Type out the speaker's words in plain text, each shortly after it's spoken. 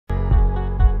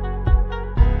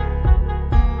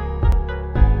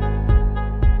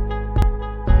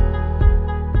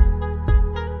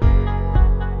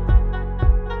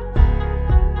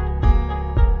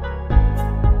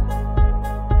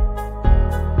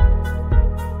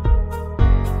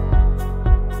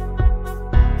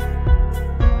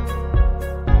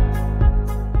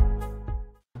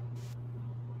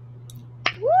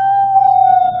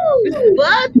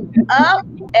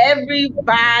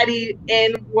everybody,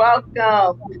 and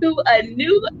welcome to a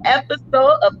new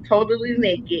episode of Totally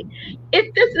Naked.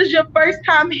 If this is your first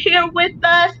time here with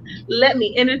us, let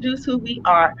me introduce who we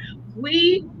are.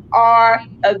 We are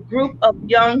a group of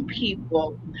young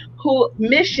people whose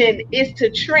mission is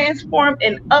to transform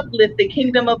and uplift the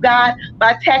kingdom of God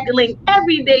by tackling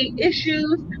everyday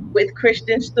issues with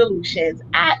Christian solutions.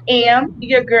 I am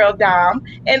your girl Dom,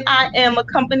 and I am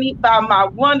accompanied by my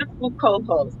wonderful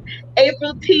co-hosts,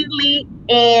 April T. Lee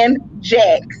and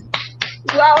Jax.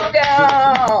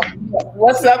 Welcome.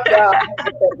 What's up, y'all? What's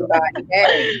up, everybody?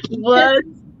 Hey. What's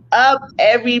up,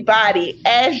 everybody?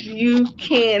 As you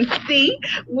can see,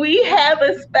 we have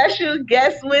a special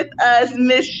guest with us,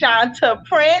 Miss Shonta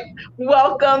Prince.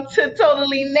 Welcome to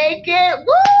Totally Naked.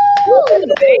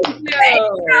 Woo! Thank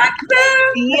you.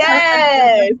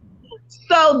 Yes.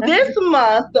 So this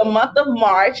month, the month of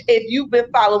March, if you've been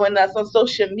following us on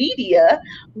social media,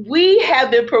 we have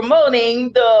been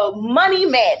promoting the Money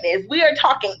Madness. We are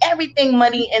talking everything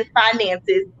money and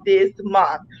finances this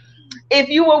month. If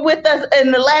you were with us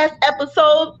in the last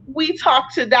episode, we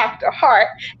talked to Dr. Hart,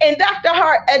 and Dr.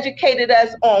 Hart educated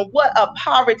us on what a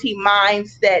poverty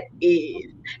mindset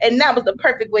is. And that was the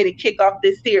perfect way to kick off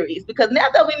this series, because now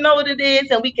that we know what it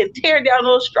is and we can tear down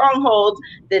those strongholds,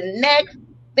 the next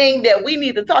thing that we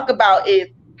need to talk about is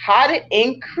how to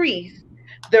increase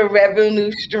the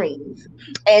revenue streams.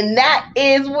 And that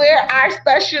is where our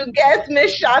special guest,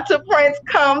 Miss Shonta Prince,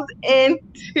 comes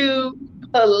into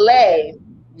play.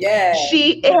 Yeah.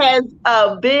 She has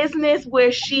a business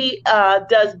where she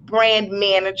does brand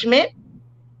management.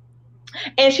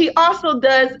 And she also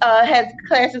does has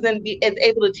classes and is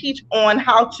able to teach on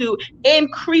how to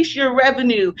increase your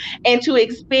revenue and to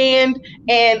expand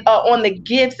and on the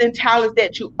gifts and talents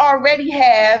that you already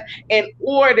have in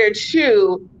order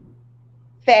to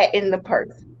fatten the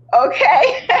purse.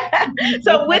 Okay.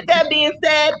 So with that being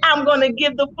said, I'm going to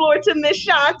give the floor to Miss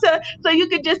Shonta so you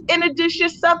could just introduce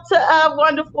yourself to a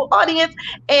wonderful audience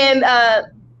and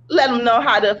let them know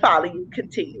how to follow you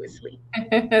continuously.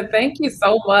 Thank you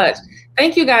so much.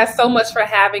 Thank you guys so much for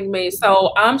having me.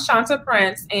 So I'm Shonta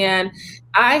Prince, and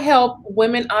I help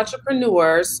women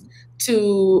entrepreneurs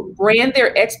to brand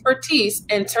their expertise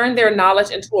and turn their knowledge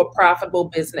into a profitable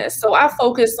business. So I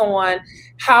focus on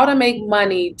how to make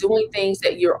money doing things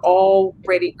that you're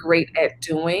already great at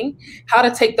doing, how to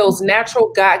take those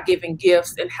natural God-given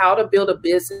gifts and how to build a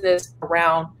business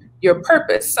around your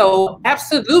purpose. So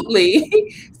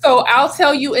absolutely. So I'll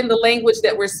tell you in the language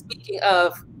that we're speaking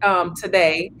of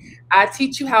today, I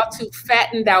teach you how to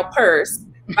fatten thou purse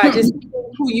by just being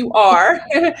who you are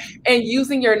and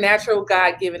using your natural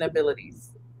God-given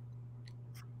abilities.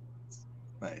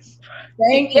 Nice.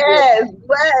 Thank you. Yes,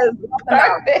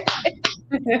 perfect.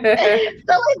 So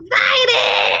excited.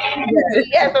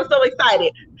 Yes, I'm so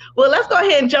excited. Well, let's go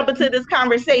ahead and jump into this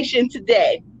conversation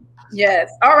today.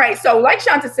 Yes. All right. So like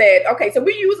Shonta said, okay, so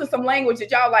we're using some language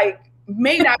that y'all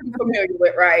may not be familiar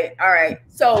with, right? All right.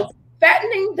 So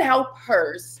fattening thou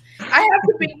purse. I have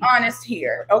to be honest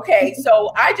here. Okay.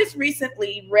 So I just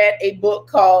recently read a book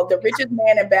called The Richest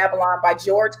Man in Babylon by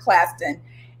George Claston.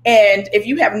 And if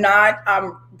you have not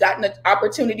gotten an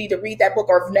opportunity to read that book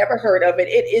or have never heard of it,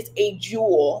 it is a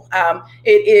jewel.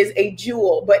 It is a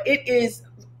jewel, but it is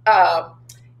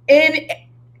in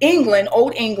England,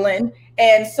 Old England.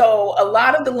 And so a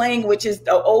lot of the language is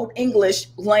the Old English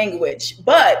language.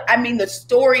 But I mean, the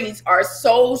stories are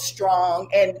so strong,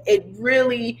 and it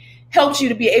really helps you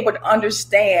to be able to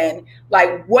understand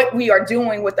like what we are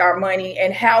doing with our money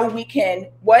and how we can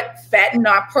fatten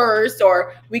our purse,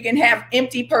 or we can have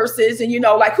empty purses, and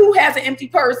like who has an empty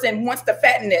purse and wants to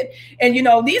fatten it. And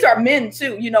these are men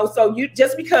too, so you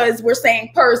just because we're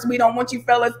saying purse, we don't want you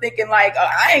fellas thinking like, oh,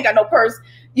 I ain't got no purse.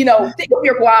 Think of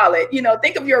your wallet,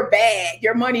 think of your bag,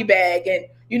 your money bag, and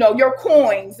your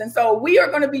coins. And so we are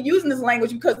going to be using this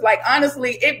language because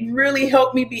honestly, it really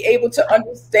helped me be able to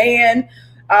understand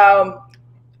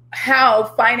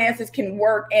how finances can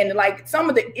work, and some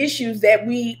of the issues that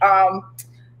we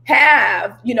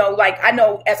have, I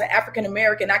know as an African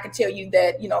American, I can tell you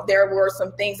that, there were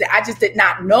some things that I just did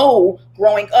not know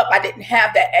growing up. I didn't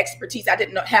have that expertise. I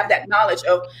didn't have that knowledge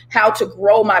of how to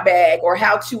grow my bag or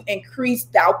how to increase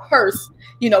thou purse,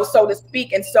 so to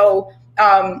speak. And so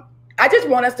I just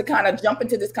want us to kind of jump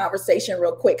into this conversation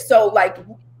real quick. So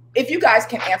if you guys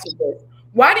can answer this,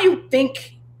 why do you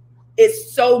think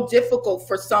it's so difficult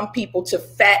for some people to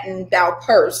fatten thou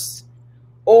purse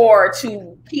or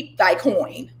to keep thy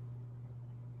coin?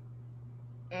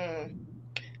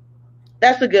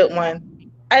 That's a good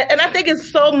one. And I think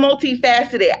it's so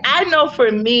multifaceted. I know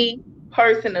for me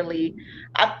personally,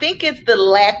 I think it's the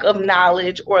lack of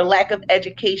knowledge or lack of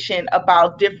education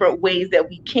about different ways that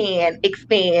we can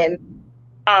expand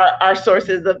our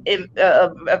sources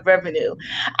of revenue.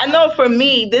 I know for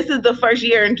me, this is the first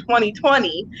year in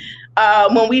 2020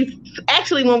 when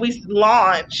we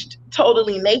launched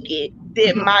Totally Naked,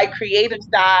 did my creative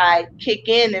side kick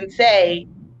in and say,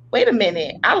 wait a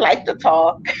minute, I like to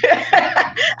talk.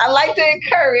 I like to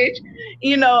encourage,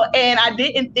 and I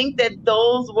didn't think that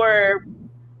those were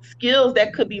skills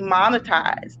that could be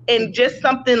monetized. And just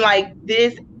something like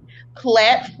this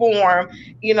platform,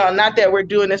 not that we're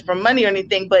doing this for money or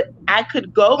anything, but I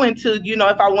could go into,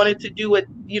 if I wanted to do it,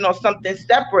 something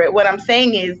separate. What I'm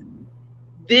saying is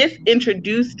this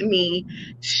introduced me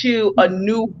to a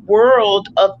new world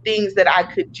of things that I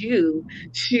could do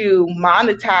to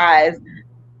monetize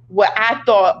what I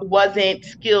thought wasn't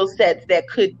skill sets that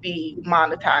could be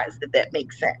monetized, if that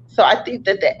makes sense. So I think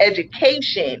that the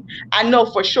education, I know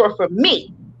for sure for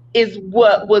me, is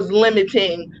what was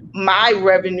limiting my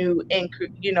revenue and,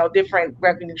 different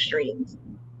revenue streams.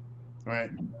 Right.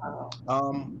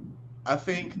 I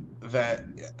think that,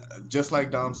 just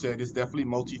like Dom said, it's definitely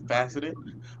multifaceted.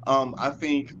 I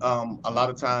think a lot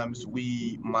of times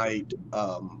we might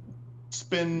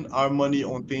spend our money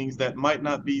on things that might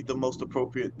not be the most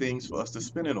appropriate things for us to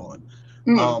spend it on.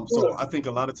 So I think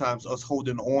a lot of times us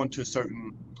holding on to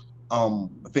certain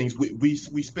things, we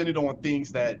spend it on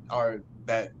things that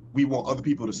we want other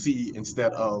people to see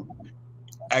instead of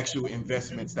actual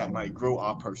investments that might grow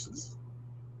our purses.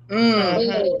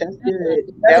 That's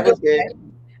good. That was good.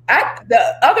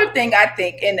 The other thing I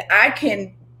think, and I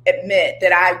can admit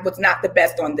that I was not the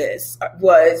best on this,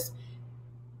 was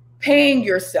paying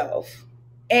yourself.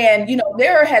 And,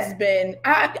 there has been,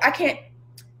 I can't,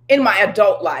 in my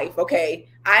adult life, okay,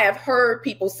 I have heard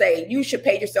people say, you should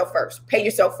pay yourself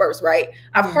first, right?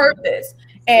 I've heard this.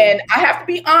 And I have to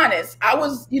be honest, I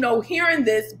was, hearing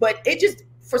this, but it just,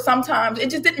 for sometimes, it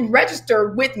just didn't register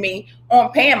with me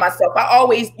on paying myself. I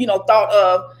always, thought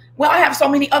of, well, I have so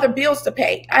many other bills to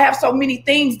pay. I have so many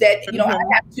things that,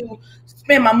 I have to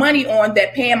spend my money on,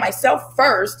 that paying myself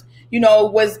first,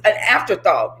 was an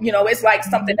afterthought. It's like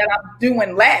something that I'm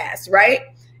doing last, right?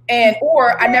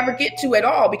 Or I never get to at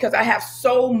all because I have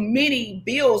so many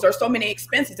bills or so many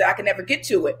expenses that I can never get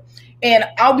to it. And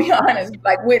I'll be honest,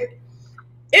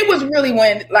 it was really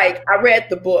when, I read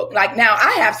the book. Now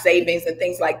I have savings and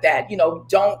things like that,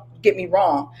 don't get me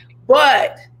wrong.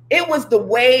 But it was the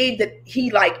way that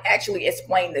he, actually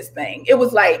explained this thing. It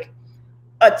was like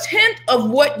 1/10 of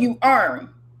what you earn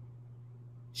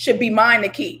should be mine to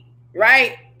keep,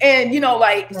 right? And,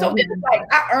 so it's like,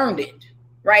 I earned it,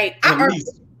 right? I earned it.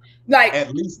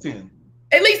 At least 10.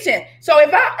 At least 10. So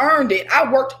if I earned it,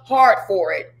 I worked hard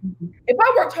for it. If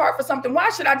I worked hard for something, why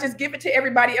should I just give it to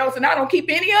everybody else and I don't keep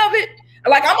any of it?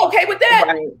 I'm okay with that.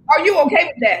 Right. Are you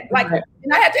okay with that?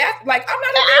 And I had to ask, I'm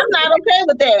not okay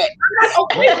with that. I'm not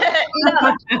okay with that.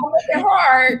 I'm working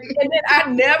hard,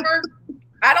 and then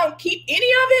I don't keep any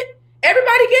of it.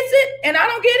 Everybody gets it, and I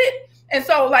don't get it. And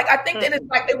so, I think that it's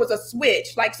it was a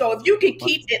switch. So if you can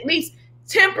keep at least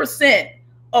 10%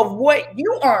 of what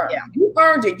you earned, you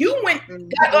earned it. You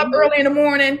got up early in the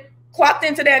morning, clocked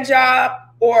into that job,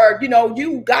 or,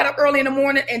 you got up early in the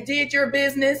morning and did your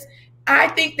business. I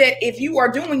think that if you are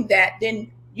doing that,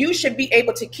 then you should be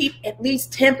able to keep at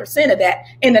least 10% of that,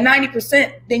 and the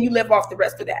 90%, then you live off the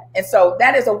rest of that. And so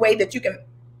that is a way that you can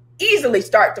easily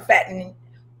start to fatten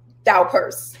thou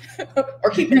purse or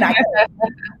keep it nice.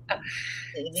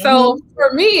 So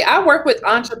for me, I work with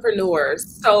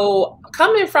entrepreneurs. So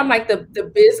coming from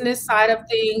the business side of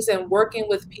things and working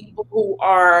with people who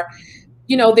are,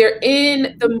 they're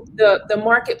in the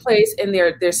marketplace and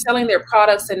they're selling their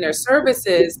products and their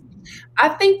services. I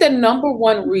think the number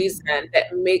one reason that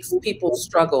makes people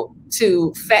struggle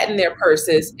to fatten their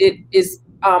purses, it is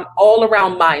all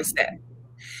around mindset.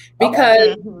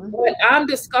 Because what I'm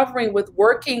discovering with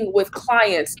working with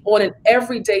clients on an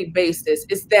everyday basis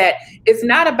is that it's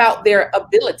not about their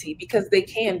ability, because they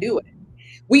can do it.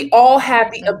 We all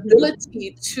have the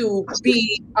ability to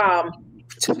be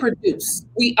to produce.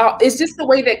 It's just the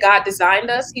way that God designed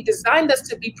us. He designed us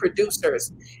to be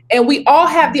producers, and we all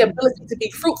have the ability to be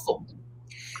fruitful.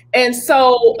 And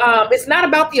so it's not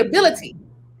about the ability.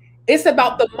 It's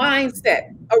about the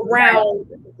mindset around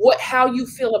how you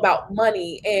feel about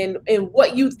money and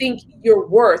what you think you're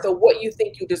worth or what you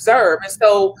think you deserve. And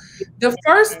so the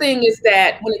first thing is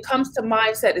that when it comes to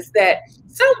mindset is that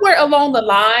somewhere along the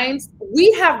lines,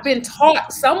 we have been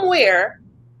taught somewhere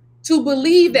to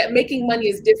believe that making money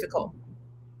is difficult.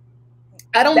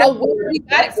 I don't know where we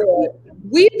got it from.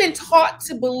 We've been taught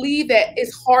to believe that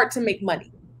it's hard to make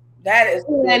money. That is,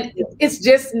 and it's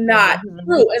just not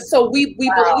true. And so we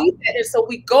believe that. And so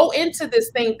we go into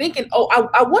this thing thinking, oh,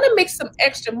 I want to make some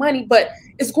extra money, but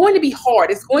it's going to be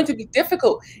hard. It's going to be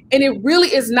difficult. And it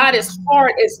really is not as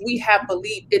hard as we have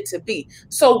believed it to be.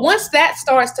 So once that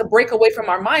starts to break away from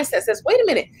our mindset, says, wait a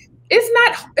minute,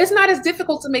 it's not as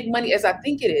difficult to make money as I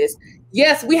think it is.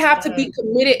 Yes, we have to be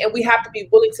committed and we have to be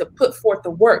willing to put forth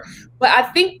the work. But I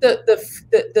think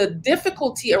the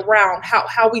difficulty around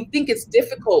how we think it's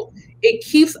difficult, it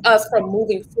keeps us from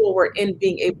moving forward and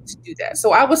being able to do that.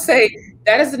 So I would say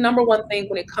that is the number one thing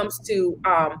when it comes to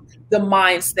the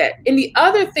mindset. And the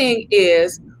other thing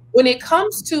is when it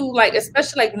comes to like,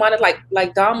 especially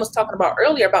like Dom was talking about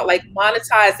earlier about like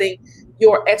monetizing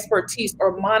your expertise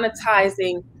or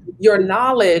monetizing your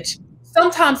knowledge.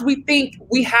 Sometimes we think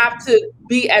we have to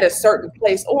be at a certain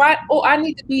place, or I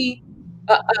need to be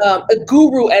a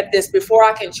guru at this before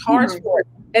I can charge for it.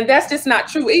 And that's just not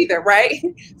true either, right?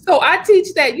 So I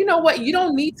teach that, you know what, you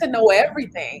don't need to know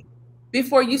everything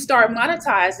before you start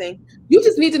monetizing. You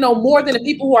just need to know more than the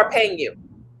people who are paying you.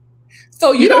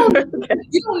 So you don't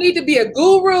need to be a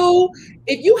guru.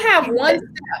 If you have one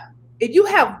step, if you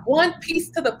have one piece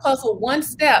to the puzzle, one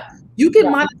step, you can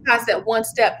monetize that one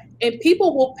step, and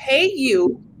people will pay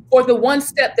you for the one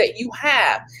step that you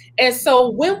have. And so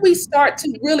when we start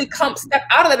to really step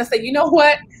out of that and say, you know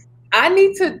what, I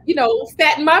need to,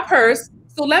 fatten my purse.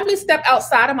 So let me step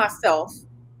outside of myself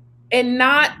and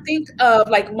not think of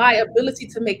like my ability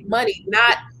to make money,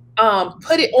 not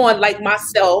put it on like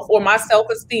myself or my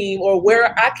self-esteem or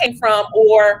where I came from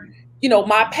or,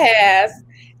 my past,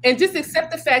 and just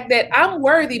accept the fact that I'm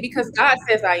worthy because God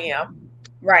says I am.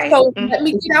 Right. So let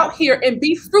me get out here and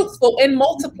be fruitful and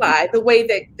multiply the way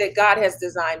that God has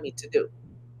designed me to do.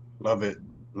 Love it.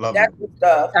 Love That's it. the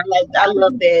stuff. I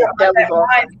love that. That was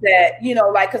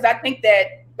mindset, like, because I think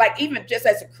that, like, even just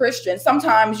as a Christian,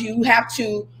 sometimes you have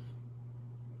to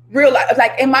realize,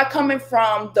 like, am I coming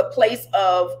from the place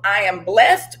of I am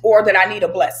blessed or that I need a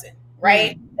blessing,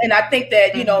 right? And I think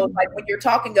that, like when you're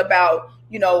talking about,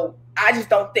 I just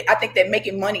don't think, I think that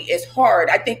making money is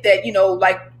hard. I think that,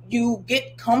 like, you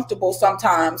get comfortable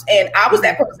sometimes. And I was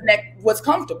that person that was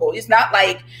comfortable. It's not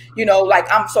like,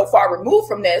 like I'm so far removed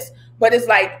from this, but it's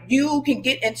like you can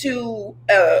get into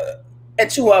a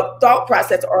thought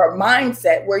process or a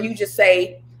mindset where you just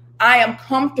say, I am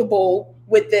comfortable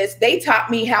with this. They taught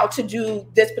me how to do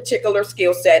this particular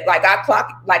skill set. Like I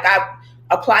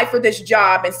apply for this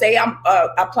job and say I'm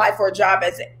apply for a job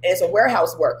as a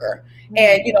warehouse worker.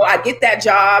 And, I get that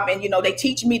job and, they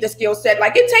teach me the skill set.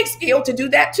 Like it takes skill to do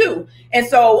that too. And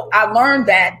so I learned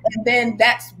that, and then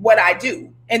that's what I do.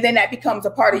 And then that becomes a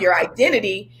part of your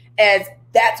identity as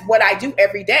that's what I do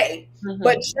every day.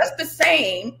 But just the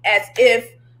same as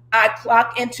if I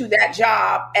clock into that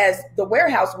job as the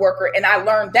warehouse worker and I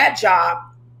learned that job,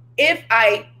 if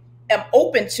I am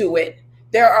open to it,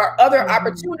 there are other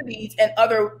opportunities and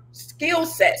other skill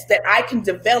sets that I can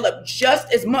develop just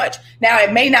as much. Now,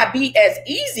 it may not be as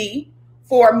easy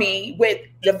for me with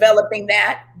developing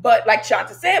that, but like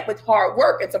Shonta said, with hard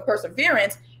work and some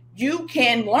perseverance, you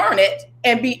can learn it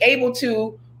and be able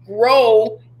to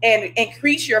grow and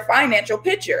increase your financial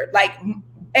picture, like,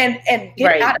 and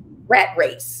get out of the rat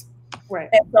race. Right.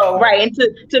 And so, and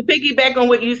to piggyback on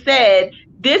what you said,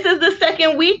 this is the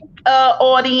second week,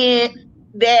 audience,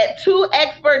 that two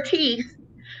expertise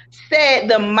said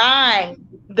the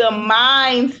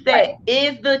mindset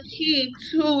is the key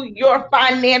to your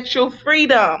financial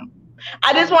freedom.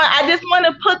 I just want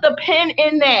to put the pin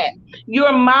in that.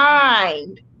 Your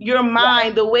mind,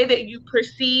 the way that you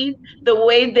perceive, the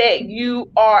way that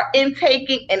you are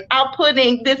intaking and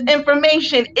outputting this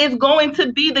information is going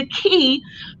to be the key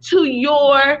to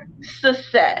your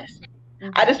success.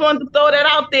 I just wanted to throw that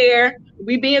out there.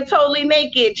 We being totally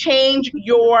naked, change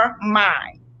your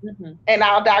mind. And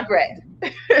I'll digress.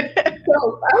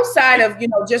 So outside of,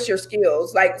 just your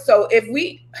skills, like, so if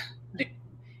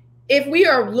we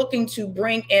are looking to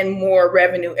bring in more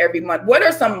revenue every month, what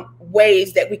are some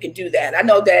ways that we can do that? I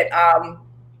know that,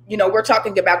 we're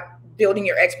talking about building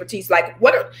your expertise. Like,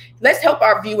 let's help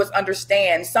our viewers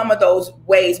understand some of those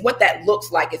ways, what that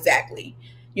looks like exactly,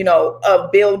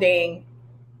 of building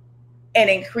and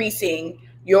increasing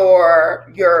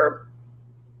your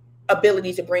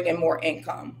ability to bring in more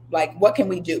income. Like, what can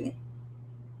we do?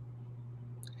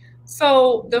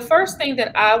 So the first thing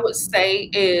that I would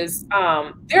say is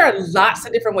there are lots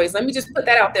of different ways. Let me just put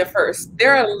that out there first.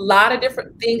 There are a lot of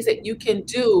different things that you can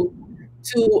do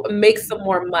to make some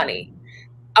more money.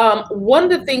 one of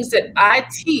the things that I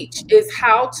teach is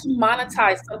how to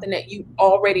monetize something that you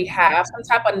already have, some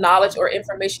type of knowledge or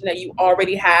information that you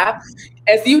already have.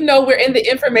 As you know, we're in the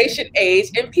information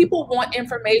age, and people want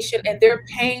information, and they're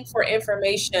paying for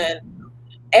information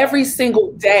every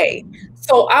single day.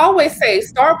 So I always say,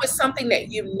 start with something that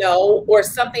you know, or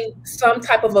something, some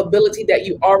type of ability that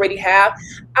you already have.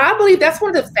 I believe that's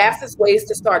one of the fastest ways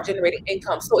to start generating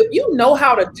income. So if you know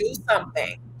how to do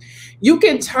something, you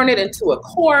can turn it into a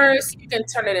course, you can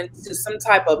turn it into some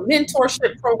type of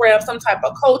mentorship program, some type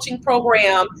of coaching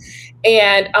program,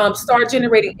 and start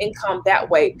generating income that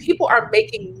way. People are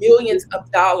making millions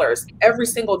of dollars every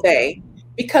single day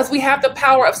because we have the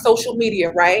power of social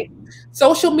media, right?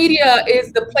 Social media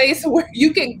is the place where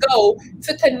you can go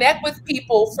to connect with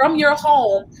people from your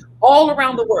home all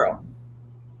around the world.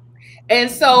 And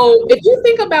so if you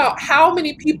think about how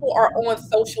many people are on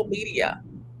social media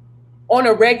on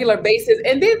a regular basis,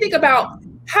 and then think about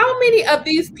how many of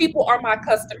these people are my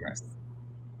customers.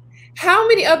 How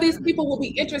many of these people will be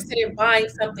interested in buying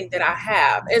something that I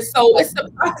have? And so it's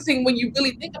surprising when you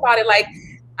really think about it. Like,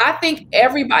 I think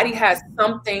everybody has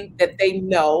something that they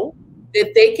know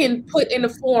that they can put in a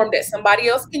form that somebody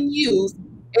else can use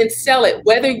and sell it,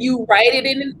 whether you write it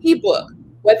in an ebook,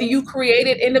 whether you create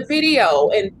it in a video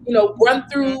and, run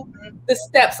through the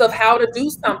steps of how to do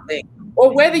something,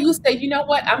 or whether you say, you know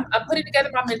what, I'm putting together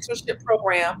my mentorship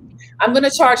program. I'm going to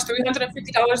charge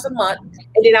 $350 a month,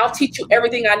 and then I'll teach you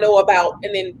everything I know about,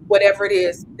 and then whatever it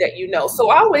is that you know. So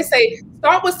I always say,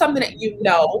 start with something that you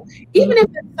know, even if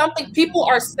it's something people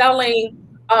are selling.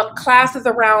 Classes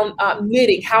around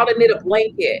knitting, how to knit a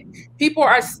blanket. People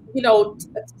are,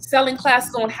 selling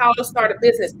classes on how to start a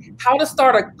business, how to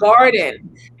start a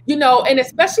garden, and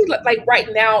especially like right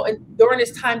now and during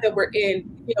this time that we're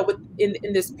in,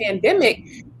 in this pandemic,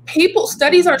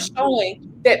 studies are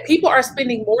showing that people are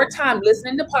spending more time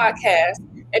listening to podcasts,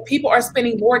 and people are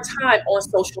spending more time on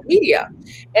social media.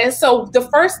 And so the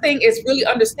first thing is really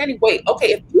understanding, wait,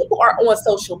 okay, if people are on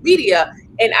social media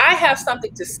and I have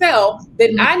something to sell,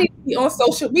 then I need to be on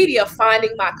social media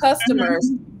finding my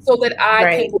customers so that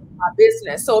I can grow my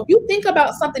business. So if you think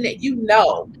about something that you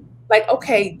know, like,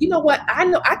 okay, you know what, I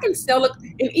know I can sell an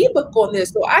ebook on this,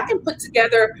 so I can put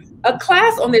together a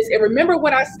class on this. And remember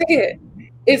what I said,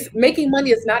 is making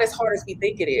money is not as hard as we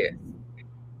think it is.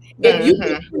 If you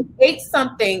can create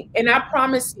something, and I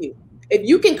promise you, if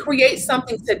you can create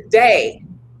something today,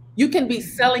 you can be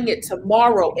selling it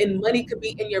tomorrow, and money could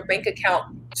be in your bank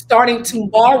account starting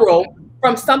tomorrow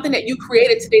from something that you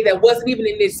created today that wasn't even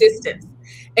in existence.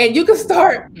 And you can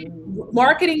start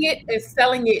marketing it and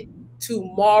selling it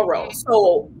tomorrow.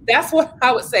 So that's what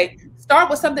I would say.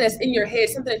 Start with something that's in your head,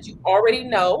 something that you already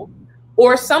know,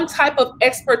 or some type of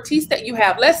expertise that you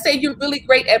have. Let's say you're really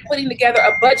great at putting together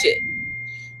a budget.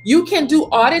 You can do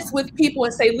audits with people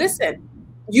and say, listen,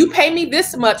 you pay me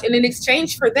this much, and in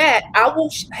exchange for that, I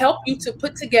will help you to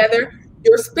put together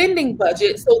your spending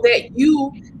budget so that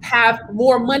you have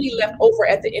more money left over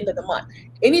at the end of the month.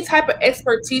 Any type of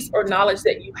expertise or knowledge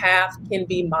that you have can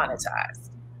be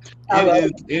monetized.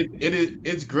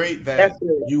 It's great that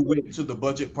you went to the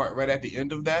budget part right at the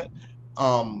end of that,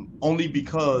 only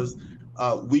because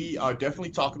we are definitely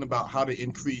talking about how to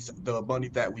increase the money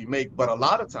that we make, but a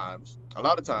lot of times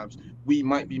we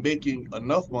might be making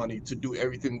enough money to do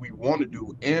everything we want to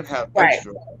do and have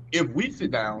extra if we sit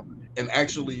down and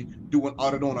actually do an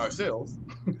audit on ourselves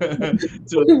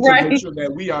to make sure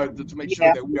that we are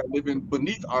that we are living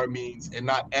beneath our means and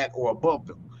not at or above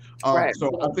them.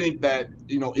 So I think that,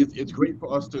 it's great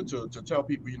for us to tell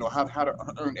people, how to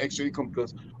earn extra income,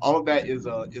 because all of that is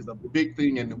a big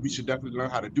thing, and we should definitely learn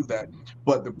how to do that.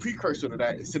 But the precursor to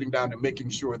that is sitting down and making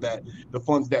sure that the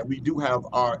funds that we do have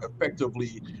are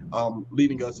effectively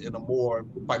leading us in a more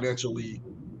financially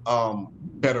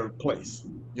better place.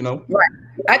 Right.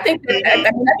 I think that's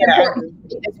important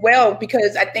as well,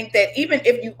 because I think that even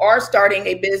if you are starting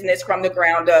a business from the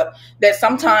ground up, that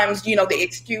sometimes, the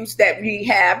excuse that we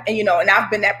have, and, and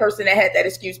I've been that person that had that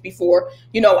excuse before,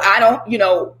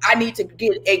 I need to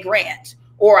get a grant,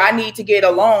 or I need to get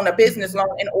a business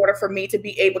loan in order for me to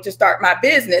be able to start my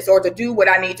business or to do what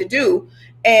I need to do.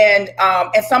 And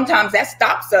sometimes that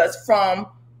stops us from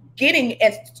getting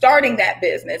and starting that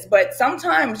business. But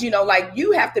sometimes,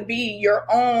 you have to be your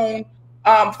own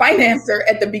financer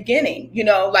at the beginning,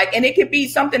 and it could be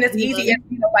something as easy as,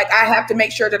 I have to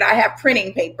make sure that I have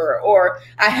printing paper, or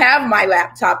I have my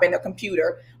laptop and a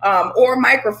computer, or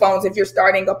microphones. If you're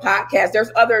starting a podcast,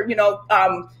 there's other,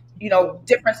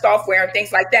 different software and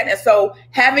things like that. And so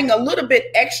having a little bit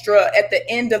extra at the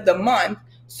end of the month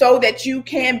so that you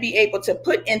can be able to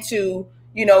put into,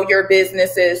 your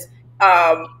businesses,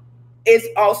 is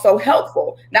also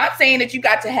helpful. Not saying that you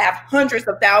got to have hundreds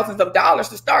of thousands of dollars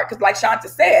to start, because like Shonta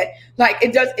said, like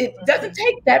it doesn't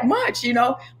take that much, you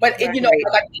know. But it, you know,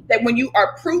 like I think that when you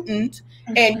are prudent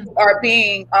and you are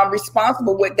being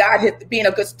responsible with God, being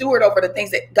a good steward over the things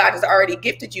that God has already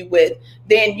gifted you with,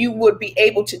 then you would be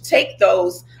able to take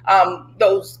those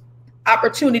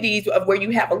opportunities of where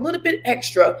you have a little bit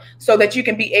extra, so that you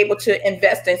can be able to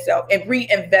invest in self and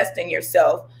reinvest in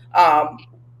yourself.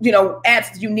 You know,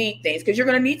 as you need things, because you're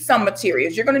going to need some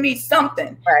materials, you're going to need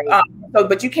something. Right.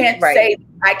 But you can't say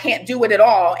I can't do it at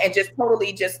all and just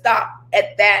totally just stop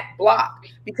at that block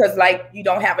because like you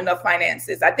don't have enough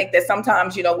finances. I think that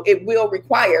sometimes, you know, it will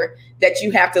require that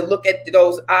you have to look at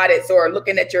those audits or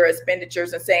looking at your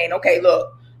expenditures and saying, okay,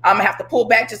 look, I'm gonna have to pull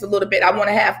back just a little bit. I want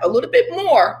to have a little bit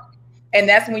more. And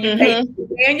that's when you pay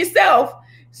in yourself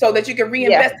so that you can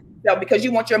reinvest in yourself, because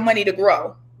you want your money to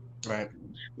grow. Right.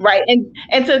 Right.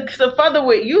 And to further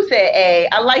what you said,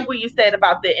 I like what you said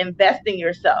about the investing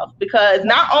yourself, because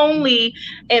not only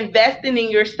investing in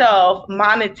yourself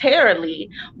monetarily,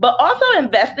 but also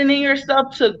investing in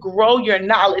yourself to grow your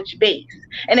knowledge base.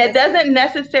 And it doesn't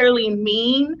necessarily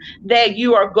mean that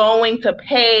you are going to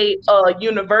pay a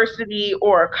university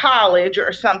or a college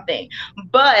or something,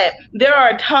 but there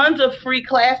are tons of free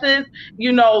classes,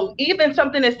 you know, even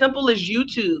something as simple as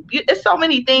YouTube. There's so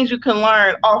many things you can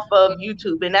learn off of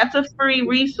YouTube, and that's a free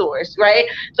resource, right?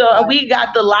 So we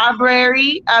got the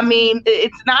library. I mean,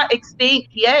 it's not extinct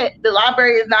yet. The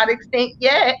library is not extinct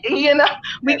yet. You know,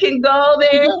 we can go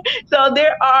there. So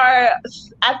there are,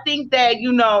 I think that,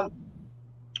 you know,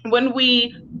 when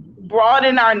we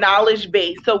broaden our knowledge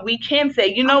base, so we can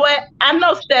say, you know what, I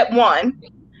know step one,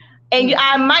 and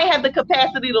I might have the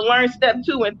capacity to learn step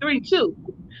 2 and 3 too.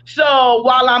 So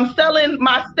while I'm selling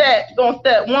my steps on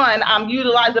step 1, I'm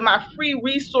utilizing my free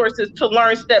resources to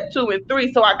learn step 2 and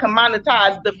 3 so I can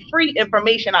monetize the free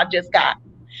information I just got.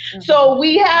 So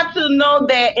we have to know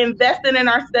that investing in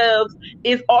ourselves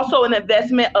is also an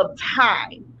investment of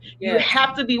time. You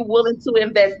have to be willing to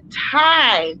invest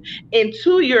time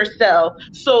into yourself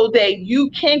so that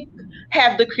you can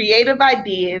have the creative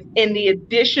ideas and the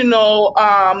additional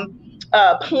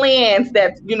plans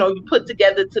that, you know, you put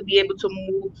together to be able to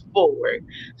move forward.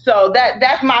 So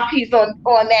that's my piece on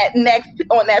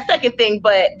that second thing.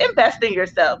 But invest in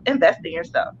yourself.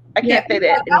 I can't say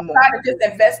that anymore. Outside of just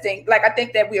investing, like I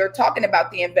think that we are talking about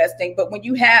the investing, but when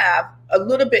you have a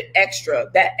little bit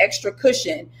extra, that extra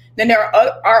cushion, then there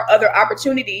are other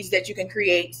opportunities that you can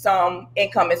create some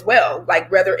income as well. Like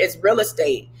whether it's real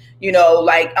estate, you know,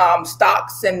 like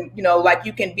stocks, and you know, like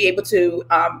you can be able to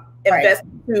invest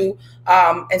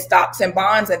in stocks and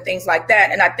bonds and things like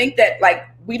that. And I think that like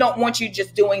we don't want you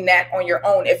just doing that on your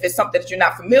own if it's something that you're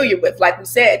not familiar with. Like we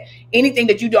said, anything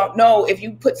that you don't know, if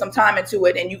you put some time into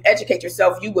it and you educate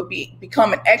yourself, you would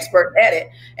become an expert at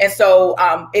it. And so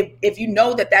if you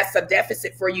know that that's a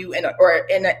deficit for you in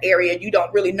an area, you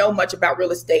don't really know much about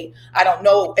real estate. I don't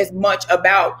know as much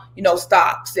about, you know,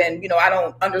 stocks, and, you know, I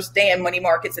don't understand money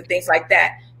markets and things like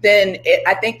that. Then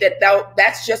I think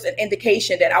that's just an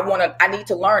indication that I need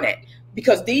to learn it.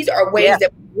 Because these are ways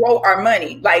that we grow our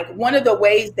money. Like one of the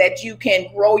ways that you can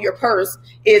grow your purse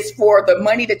is for the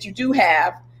money that you do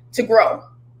have to grow.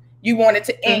 You want it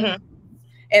to increase.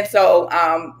 And so,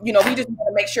 you know, we just want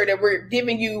to make sure that we're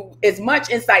giving you as much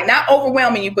insight, not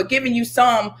overwhelming you, but giving you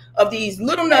some of these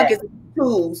little nuggets and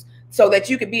tools so that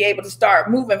you can be able to start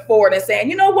moving forward and saying,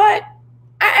 you know what,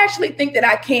 I actually think that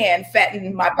I can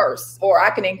fatten my purse, or I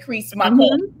can increase my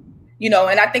coin. You know,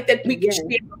 and I think that we should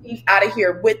be able to leave out of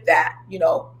here with that, you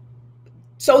know,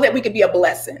 so that we can be a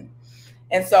blessing.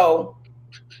 And so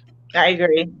I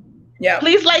agree. Yeah.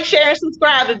 Please like, share, and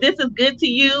subscribe. If this is good to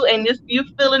you and you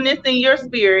feeling this in your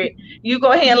spirit, you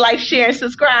go ahead and like, share, and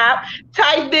subscribe.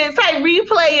 Type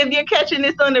replay if you're catching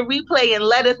this on the replay, and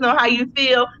let us know how you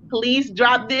feel. Please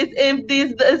drop this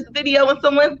video in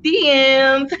someone's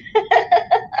DMs.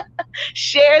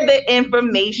 Share the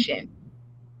information.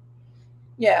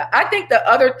 Yeah, I think the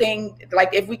other thing,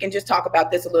 like if we can just talk about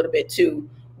this a little bit too,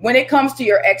 when it comes to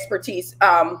your expertise,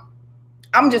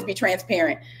 I'm just be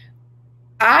transparent.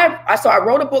 I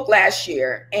wrote a book last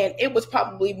year, and it was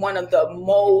probably one of the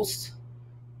most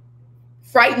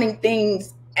frightening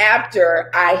things after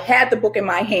I had the book in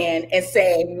my hand and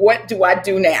saying, what do I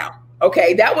do now?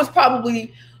 Okay, that was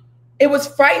probably, it was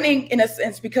frightening in a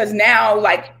sense, because now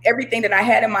like everything that I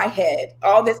had in my head,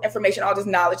 all this information, all this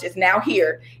knowledge is now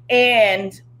here.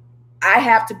 And I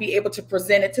have to be able to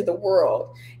present it to the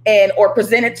world or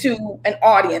present it to an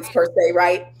audience per se.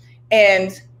 Right.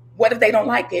 And what if they don't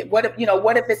like it? What if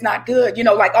it's not good? You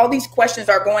know, like all these questions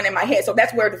are going in my head. So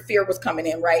that's where the fear was coming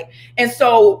in. Right. And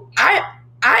so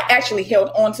I actually held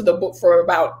on to the book for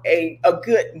about a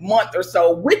good month or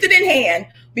so with it in hand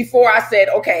before I said,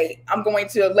 okay, I'm going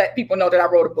to let people know that I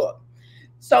wrote a book.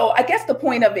 So I guess the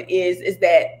point of it is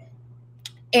that,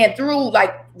 and through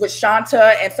like with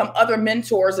Shonta and some other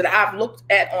mentors that I've looked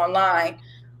at online,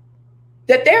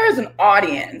 that there is an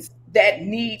audience that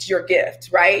needs your gift,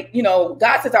 right? You know,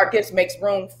 God says our gifts makes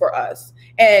room for us.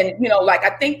 And, you know, like,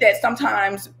 I think that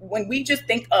sometimes when we just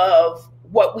think of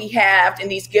what we have in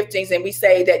these giftings and we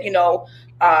say that, you know,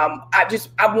 I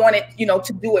wanted, you know,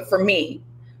 to do it for me.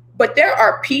 But there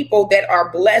are people that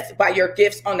are blessed by your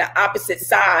gifts on the opposite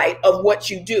side of what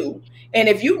you do. And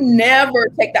if you never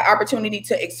take the opportunity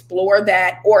to explore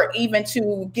that, or even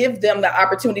to give them the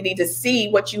opportunity to see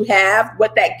what you have,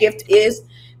 what that gift is,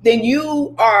 then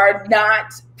you are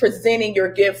not presenting your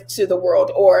gift to the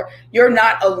world, or you're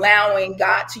not allowing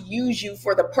God to use you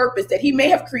for the purpose that he may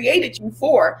have created you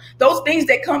for. Those things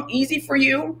that come easy for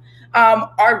you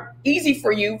are easy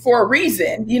for you for a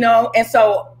reason, you know? And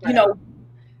so, you know,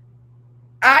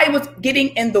 I was getting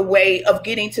in the way of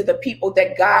getting to the people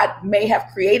that God may have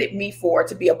created me for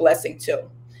to be a blessing to.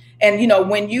 And, you know,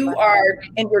 when you are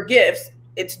in your gifts,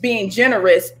 it's being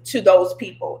generous to those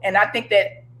people. And I think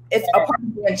that it's a part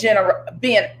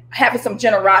of having some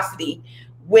generosity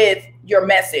with your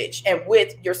message and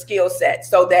with your skill set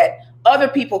so that other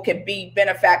people can be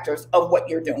benefactors of what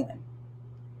you're doing.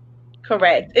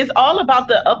 Correct. It's all about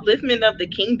the upliftment of the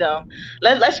kingdom.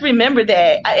 Let's remember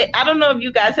that. I don't know if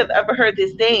you guys have ever heard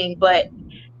this saying, but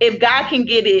if God can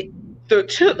get it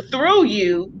through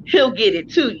you, he'll get it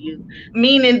to you.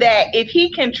 Meaning that if he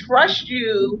can trust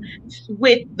you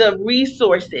with the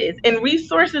resources, and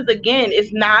resources, again,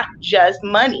 is not just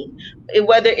money,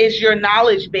 whether it's your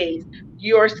knowledge base,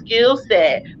 your skill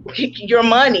set, your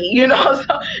money, you know,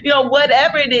 so, you know,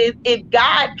 whatever it is, if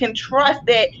God can trust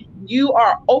that you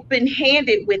are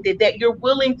open-handed with it, that you're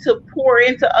willing to pour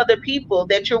into other people,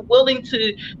 that you're willing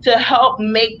to help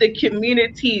make the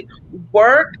community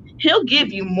work, he'll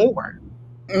give you more.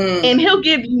 And he'll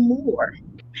give you more.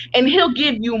 And he'll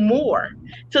give you more,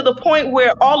 to the point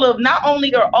where not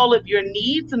only are all of your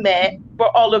needs met,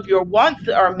 but all of your wants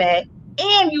are met,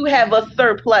 and you have a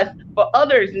surplus for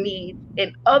others' needs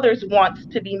and others' wants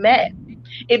to be met.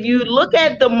 If you look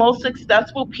at the most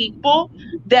successful people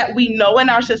that we know in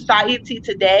our society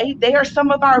today, they are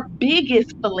some of our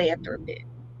biggest philanthropists.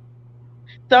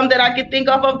 Some that I can think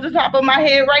of off the top of my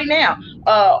head right now,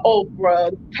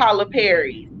 Oprah, Tyler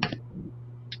Perry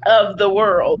of the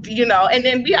world, you know. And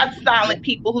then we have silent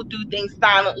people who do things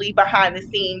silently behind the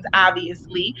scenes,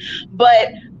 obviously. But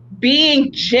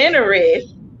being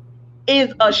generous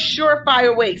is a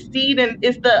surefire way. Seed, and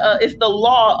it's the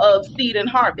law of seed and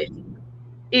harvest.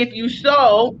 If you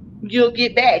sow, you'll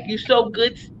get back. You sow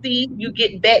good seed, you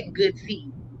get back good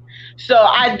seed. So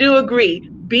I do agree.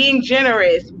 Being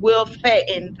generous will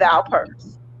fatten thou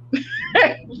purse.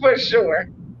 For sure.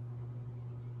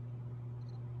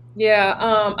 Yeah,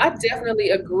 I definitely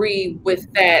agree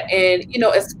with that. And, you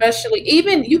know, especially,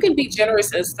 even you can be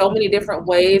generous in so many different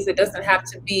ways. It doesn't have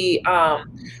to be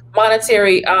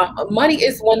monetary. Money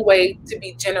is one way to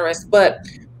be generous, but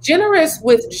generous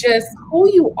with just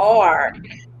who you are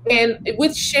and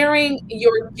with sharing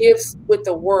your gifts with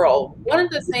the world. One of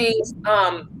the things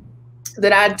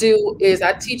that I do is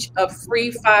I teach a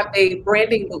free 5-day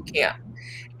branding boot camp.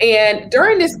 And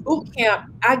during this boot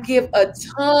camp, I give a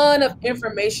ton of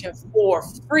information for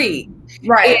free.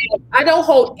 Right. And I don't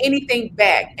hold anything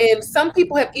back. And some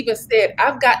people have even said,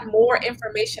 I've gotten more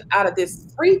information out of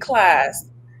this free class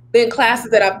than classes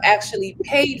that I've actually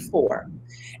paid for.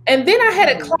 And then I had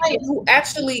a client who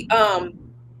actually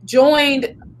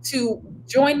joined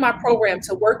my program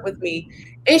to work with me.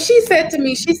 And she said to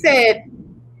me,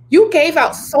 you gave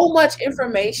out so much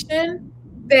information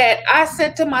that I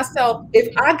said to myself, if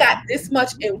I got this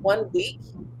much in 1 week,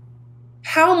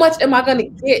 how much am I going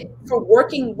to get for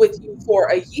working with you for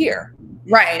a year?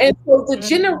 Right. And so the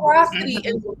generosity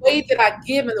and the way that I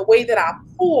give and the way that I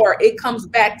pour, it comes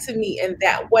back to me in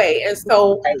that way. And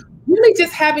so really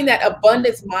just having that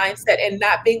abundance mindset and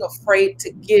not being afraid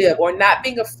to give or not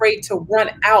being afraid to run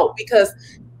out, because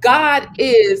God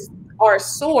is our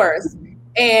source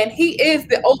and he is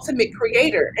the ultimate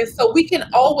creator. And so we can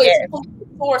always pull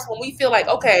the source when we feel like,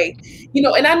 okay, you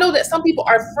know, and I know that some people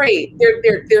are afraid.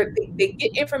 They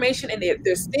get information and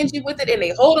they're stingy with it and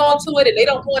they hold on to it and they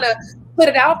don't want to put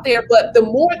it out there. But the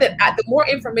more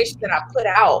information that I put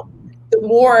out, the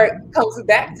more it comes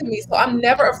back to me. So I'm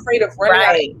never afraid of running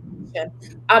out of information.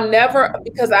 I'm never,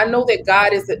 because I know that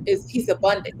God he's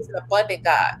abundant. He's an abundant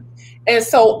God. And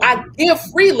so I give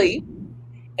freely.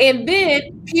 And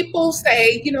then people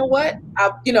say, you know what,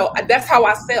 that's how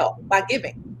I sell, by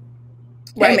giving.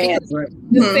 Right. Amen.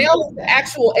 The sale is the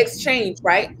actual exchange,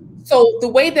 right? So the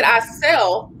way that I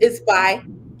sell is by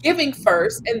giving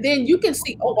first, and then you can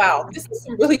see, oh wow, this is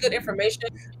some really good information.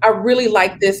 I really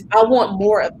like this. I want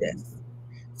more of this.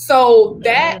 So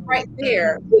that right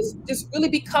there is just really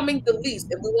becoming the least.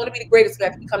 If we want to be the greatest, we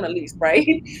have to become the least, right?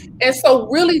 And so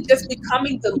really just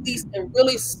becoming the least and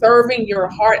really serving your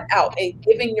heart out and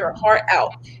giving your heart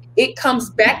out. It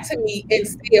comes back to me in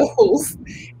sales.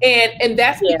 And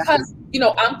that's because,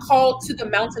 I'm called to the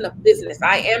mountain of business.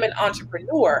 I am an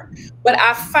entrepreneur, but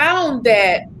I found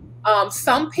that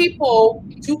some people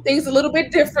do things a little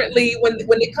bit differently when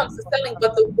it comes to selling,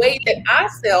 but the way that I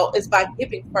sell is by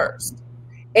giving first.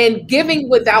 And giving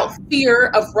without fear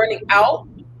of running out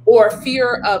or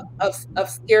fear of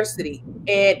scarcity.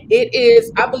 And it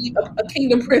is, I believe, a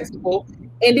kingdom principle,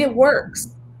 and it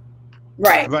works.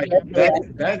 Right.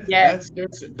 That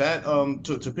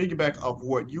to piggyback off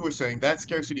what you were saying, that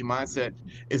scarcity mindset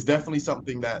is definitely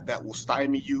something that will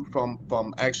stymie you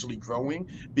from actually growing,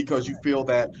 because you feel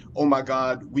that, oh my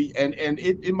God,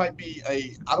 it might be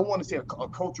I don't want to say a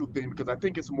cultural thing, because I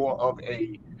think it's more of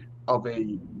a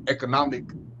economic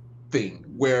thing,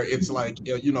 where it's like,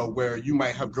 where you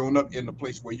might have grown up in a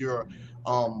place where you're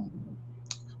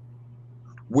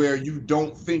where you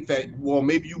don't think that, well,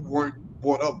 maybe you weren't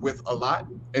brought up with a lot,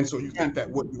 and so you think that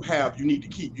what you have, you need to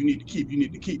keep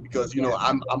because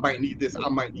I might need this, I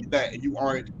might need that, and you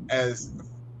aren't as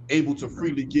able to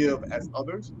freely give as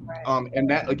others. And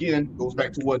that again goes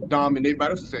back to what Dom and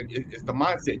everybody else said. It's the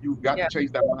mindset. You've got to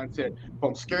change that mindset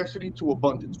from scarcity to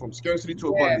abundance.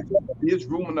 It is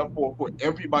room enough for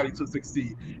everybody to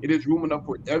succeed. It is room enough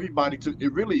for everybody to,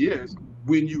 it really is,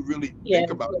 when you really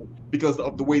think about it, because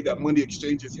of the way that money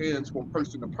exchanges hands from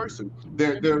person to person.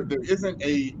 There isn't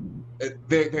a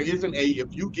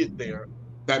if you get there,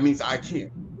 that means I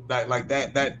can't.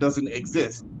 That doesn't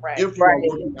exist. Right. If you are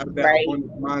working out of that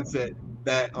abundant mindset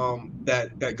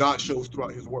that God shows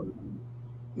throughout His Word.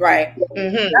 Right.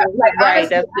 Right.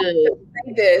 That's good.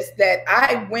 Say this, that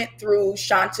I went through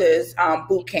Shonta's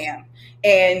boot camp,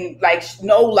 and like,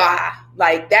 no lie,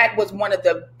 like that was one of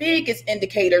the biggest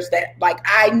indicators that like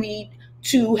I need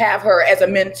to have her as a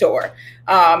mentor.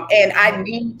 And I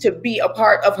need to be a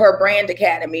part of her brand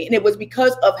academy. And it was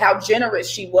because of how generous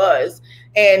she was.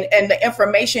 And the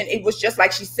information, it was just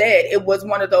like she said, it was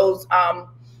one of those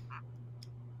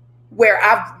where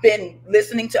I've been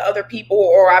listening to other people,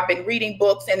 or I've been reading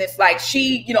books, and it's like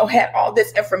she, had all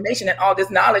this information and all this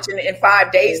knowledge in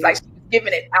 5 days, like she was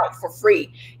giving it out for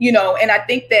free, and I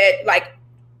think that, like,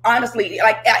 honestly,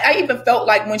 like I even felt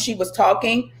like when she was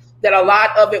talking that a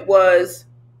lot of it was,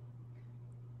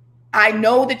 I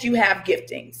know that you have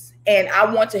giftings and I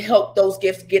want to help those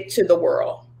gifts get to the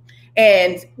world.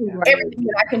 And everything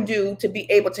that I can do to be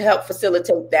able to help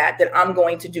facilitate that I'm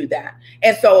going to do that.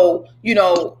 And so,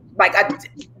 like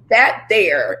that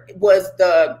there was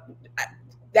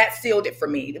that sealed it for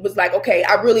me. It was like, okay,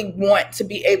 I really want to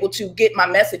be able to get my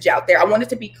message out there. I want it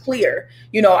to be clear.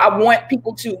 I want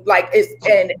people to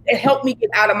and it helped me get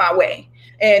out of my way.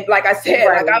 And like I said,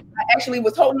 like I actually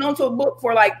was holding on to a book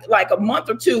for like a month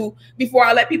or two before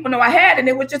I let people know I had, and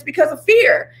it was just because of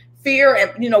fear.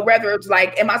 And whether it's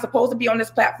like, am I supposed to be on this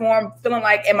platform, feeling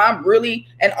like, am I really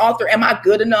an author? Am I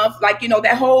good enough? Like,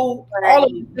 that whole, all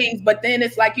of these things. But then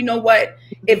it's like, you know what?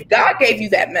 If God gave you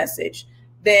that message,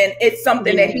 then it's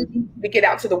something that He needs to get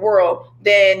out to the world.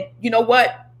 Then you know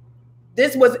what?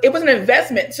 It was an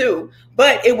investment too,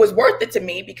 but it was worth it to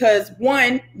me, because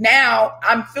one, now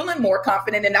I'm feeling more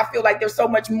confident, and I feel like there's so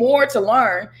much more to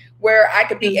learn where I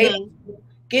could be able to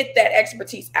get that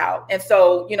expertise out. And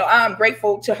so, I'm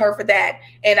grateful to her for that.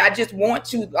 And I just want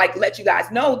to let you guys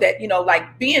know that,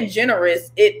 being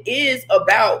generous,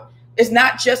 it's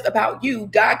not just about you.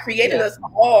 God created us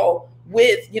all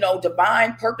with,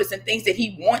 divine purpose and things that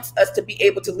He wants us to be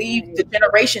able to leave the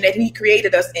generation that He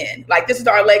created us in. Like, this is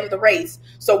our leg of the race.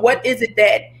 So what is it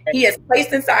that He has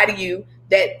placed inside of you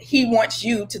that He wants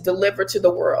you to deliver to the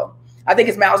world? I think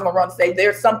it's Miles Monroe to say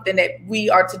there's something that we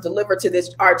are to deliver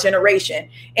to our generation.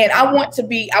 And I want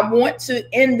to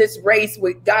end this race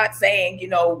with God saying,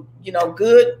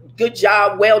 good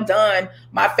job, well done,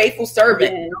 my faithful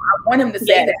servant. I want Him to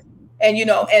say that. And,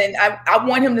 and I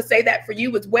want Him to say that for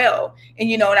you as well.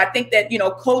 And, and I think that,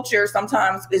 culture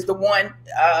sometimes is the one,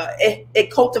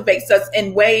 it cultivates us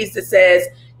in ways that says,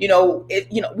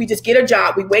 we just get a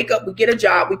job, we wake up, we get a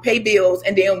job, we pay bills,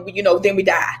 and then, then we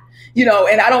die.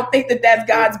 And I don't think that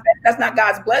that's not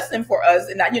God's blessing for us.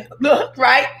 And look,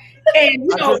 right. And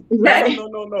you know, Right.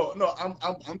 No.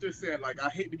 I'm just saying, like, I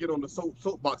hate to get on the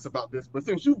soapbox about this, but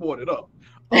since you brought it up,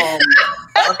 I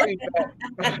think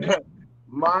that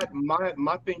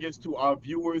my thing is to our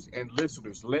viewers and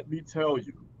listeners. Let me tell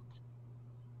you,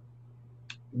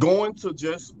 going to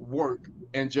just work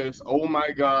and just, oh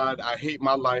my God, I hate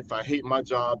my life, I hate my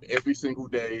job every single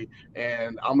day,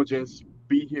 and I'm gonna just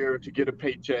be here to get a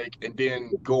paycheck and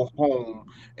then go home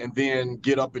and then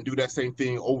get up and do that same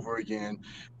thing over again.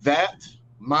 That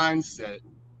mindset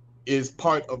is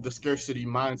part of the scarcity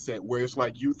mindset, where it's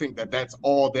like you think that that's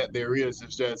all that there is.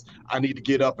 It's just, I need to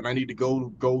get up and I need to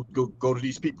go to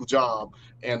these people's job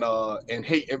and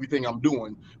hate everything I'm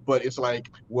doing. But it's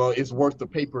like, well, it's worth the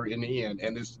paper in the end,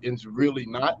 and it's really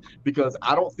not, because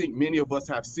I don't think many of us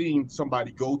have seen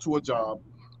somebody go to a job,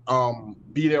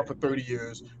 be there for 30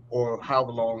 years or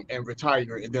however long, and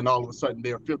retire, and then all of a sudden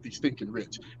they're filthy stinking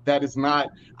rich. That is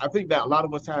not. I think that a lot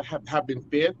of us have been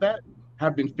fed that,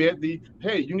 have been fed the,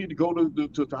 hey, you need to go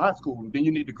to high school, and then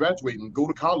you need to graduate and go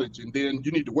to college, and then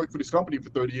you need to work for this company for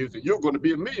 30 years and you're going to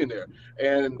be a millionaire.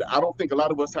 And I don't think a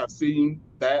lot of us have seen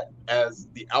that as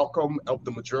the outcome of the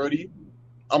majority.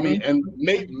 I mean, and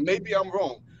maybe I'm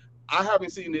wrong. I haven't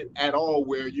seen it at all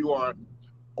where you are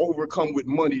overcome with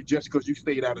money just because you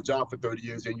stayed at a job for 30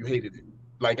 years and you hated it.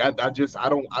 Like, I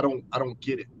don't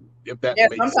get it, if that Yeah,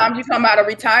 makes sometimes sense. you come out of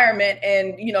retirement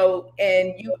and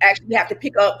and you actually have to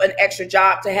pick up an extra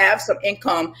job to have some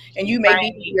income, and you may be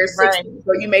in your 60s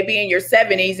or you may be in your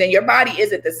 70s, and your body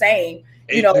isn't the same.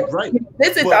 Right.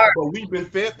 This is but we've been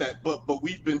fed that. But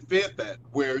we've been fed that,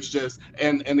 where it's just,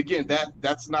 and again,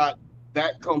 that's not,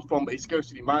 that comes from a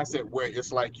scarcity mindset, where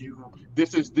it's like,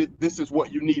 this is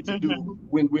what you need to do,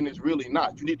 when it's really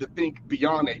not. You need to think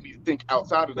beyond that. You need to think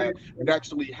outside of that, and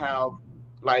actually have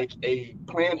like a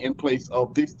plan in place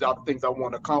of, these are the things I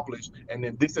want to accomplish, and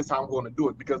then this is how I'm going to do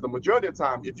it. Because the majority of the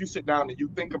time, if you sit down and you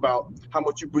think about how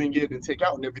much you bring in and take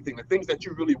out and everything, the things that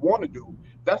you really want to do,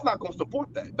 that's not going to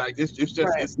support that. Like, it's just,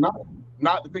 it's not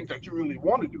the things that you really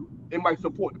want to do. It might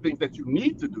support the things that you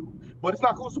need to do, but it's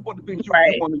not going to support the things you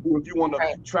want to do. If you want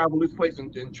to travel this place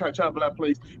and travel that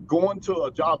place, going to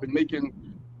a job and making,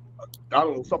 I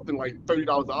don't know, something like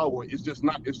 $30 an hour, it's just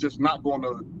not going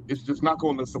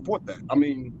to support that. I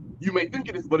mean, you may think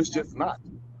it is, but it's just not.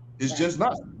 It's just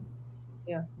not.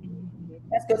 Yeah,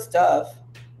 that's good stuff.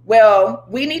 Well,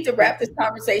 we need to wrap this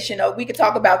conversation up. We could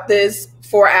talk about this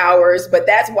for hours, but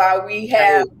that's why we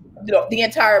have the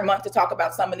entire month to talk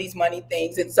about some of these money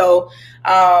things. And so,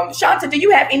 Shonta, do you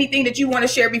have anything that you want to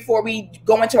share before we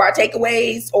go into our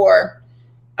takeaways, or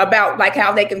about like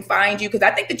how they can find you? Because I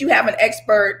think that you have an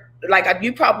expert, like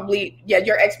you probably,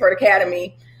 your Expert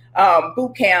Academy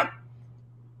boot camp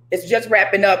is just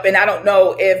wrapping up. And I don't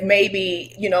know if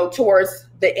maybe, towards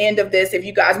the end of this, if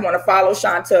you guys want to follow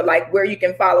Shonta, like where you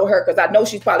can follow her, because I know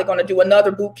she's probably going to do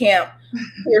another boot camp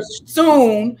here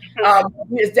soon.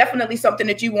 It's definitely something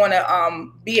that you want to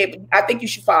be able, I think you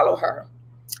should follow her.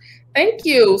 Thank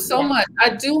you so much.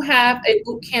 I do have a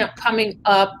boot camp coming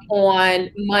up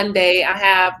on Monday. I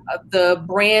have the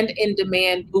Brand in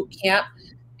Demand boot camp.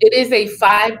 It is a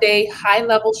 5-day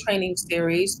high-level training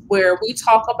series where we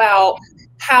talk about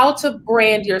how to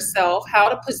brand yourself, how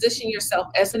to position yourself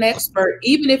as an expert,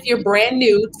 even if you're brand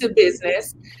new to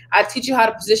business. I teach you how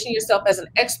to position yourself as an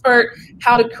expert,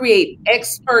 how to create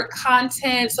expert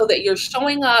content so that you're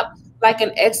showing up like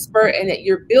an expert and that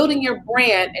you're building your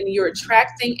brand and you're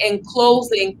attracting and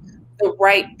closing the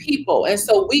right people. And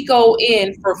so we go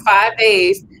in for 5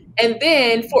 days, and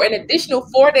then for an additional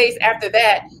 4 days after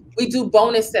that, we do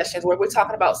bonus sessions where we're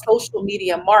talking about social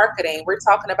media marketing. We're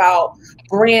talking about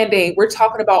branding. We're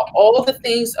talking about all the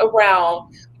things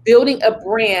around building a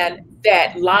brand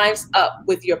that lines up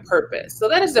with your purpose. So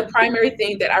that is the primary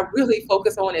thing that I really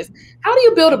focus on, is how do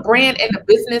you build a brand and a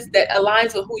business that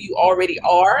aligns with who you already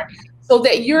are, so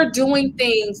that you're doing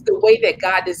things the way that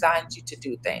God designed you to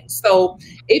do things. So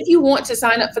if you want to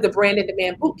sign up for the Brand in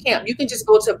Demand Bootcamp, you can just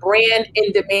go to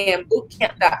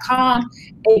brandindemandbootcamp.com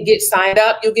and get signed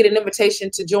up. You'll get an invitation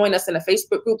to join us in a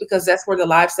Facebook group, because that's where the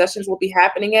live sessions will be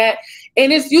happening at.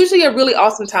 And it's usually a really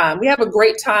awesome time. We have a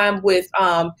great time with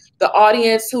the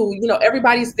audience who,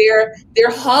 everybody's there.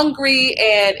 They're hungry,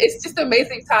 and it's just an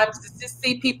amazing time to just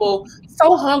see people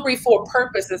so hungry for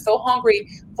purpose and so hungry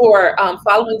for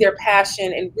following their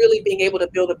passion and really being able to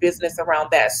build a business around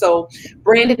that. So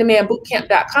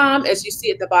brandindemandbootcamp.com, as you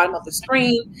see at the bottom of the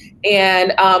screen,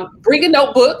 and bring a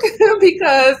notebook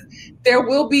because there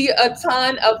will be a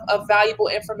ton of valuable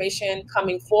information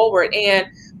coming forward. And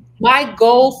my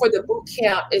goal for the boot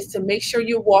camp is to make sure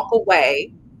you walk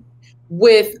away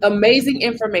with amazing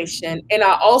information. And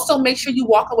I also make sure you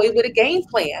walk away with a game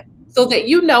plan. so that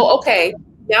you know, okay,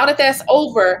 now that that's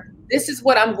over, this is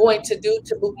what I'm going to do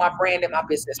to move my brand and my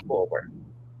business forward.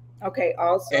 Okay,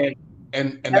 awesome.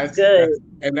 And That's good.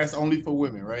 that's only for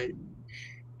women, right?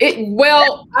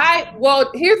 Well,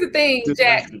 here's the thing, Just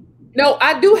Jack. asking. No,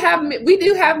 we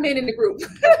do have men in the group.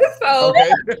 so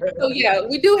yeah,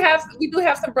 we do have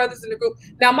some brothers in the group.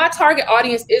 Now my target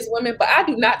audience is women, but I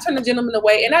do not turn the gentlemen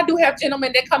away. And I do have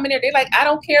gentlemen that come in there, they're like, I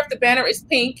don't care if the banner is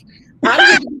pink. I'm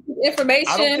here to get the information.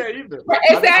 I don't care either.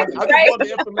 Exactly. I just want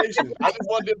the information. I just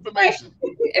want the information.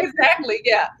 Exactly,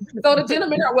 yeah. So the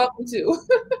gentlemen are welcome too.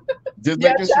 Just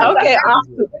making sure. Okay,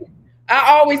 awesome.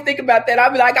 I always think about that.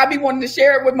 I be wanting to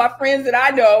share it with my friends that I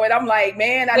know, and I'm like,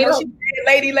 man, I know she's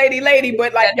lady,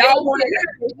 but like y'all want to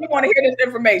hear this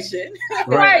information,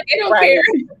 right? They don't care.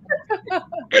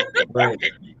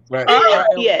 Right. I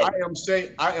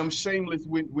am shameless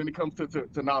when it comes to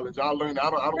knowledge. I learned. I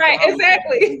don't. Right.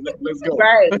 Exactly. Let's go.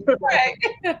 Right. Right.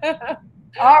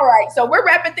 All right. So we're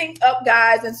wrapping things up,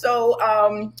 guys, and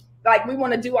so like we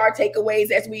want to do our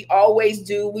takeaways as we always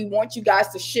do. We want you guys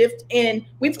to shift in.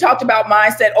 We've talked about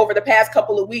mindset over the past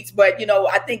couple of weeks, but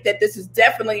I think that this is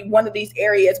definitely one of these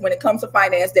areas when it comes to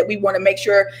finance that we want to make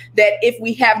sure that if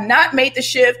we have not made the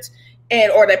shift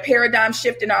or the paradigm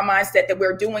shift in our mindset, that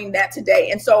we're doing that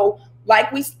today. And so,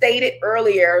 like we stated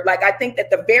earlier, like I think that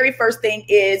the very first thing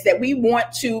is that we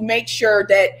want to make sure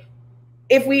that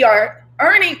if we are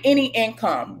earning any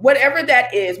income, whatever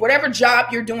that is, whatever job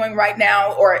you're doing right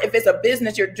now, or if it's a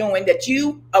business you're doing, that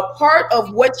a part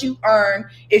of what you earn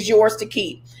is yours to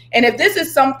keep. And if this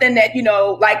is something that,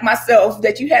 like myself,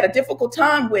 that you had a difficult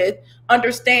time with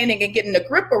understanding and getting a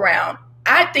grip around,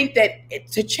 I think that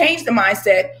to change the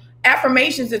mindset,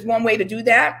 affirmations is one way to do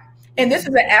that. And this is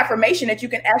an affirmation that you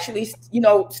can actually,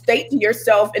 state to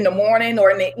yourself in the morning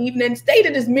or in the evening. State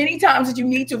it as many times as you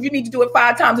need to. If you need to do it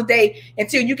 5 times a day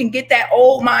until you can get that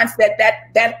old mindset,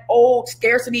 that old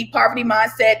scarcity, poverty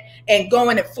mindset, and go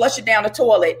in and flush it down the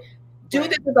toilet. Do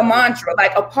this as a mantra,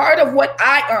 like a part of what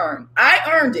I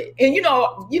earned it. And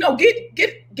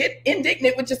get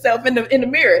indignant with yourself in the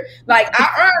mirror. Like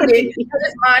I earned it because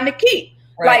it's mine to keep.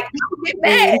 Right. Like I get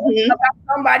mad about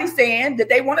somebody saying that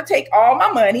they want to take all my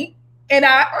money and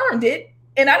I earned it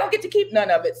and I don't get to keep none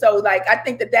of it. So like, I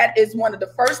think that is one of the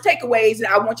first takeaways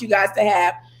that I want you guys to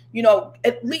have,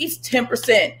 at least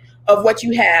 10% of what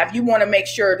you have. You want to make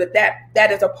sure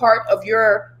that is a part of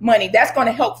your money. That's going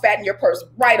to help fatten your purse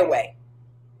right away.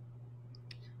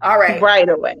 All right. Right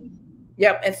away.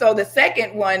 Yep. And so the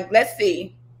second one, let's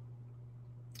see.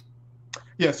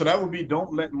 Yeah, so that would be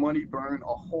don't let money burn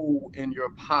a hole in your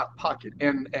pocket.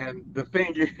 And the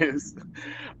thing is,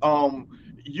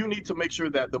 you need to make sure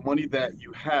that the money that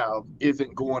you have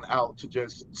isn't going out to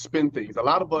just spend things. A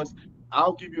lot of us,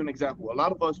 I'll give you an example. A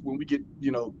lot of us, when we get,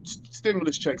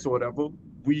 stimulus checks or whatever,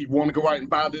 we want to go out and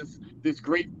buy this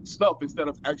great stuff instead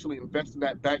of actually investing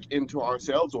that back into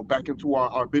ourselves or back into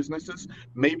our businesses.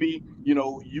 Maybe,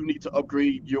 you need to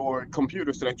upgrade your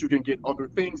computer so that you can get other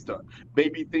things done.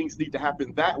 Maybe things need to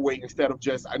happen that way instead of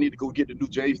just, I need to go get the new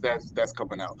J's that's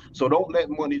coming out. So don't let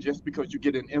money, just because you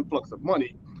get an influx of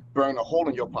money, burn a hole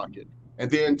in your pocket.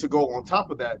 And then to go on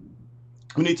top of that,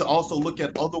 we need to also look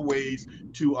at other ways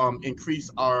to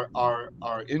increase our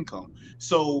income.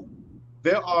 So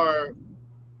there are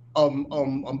a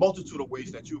multitude of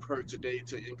ways that you've heard today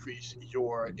to increase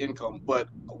your income, but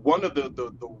one of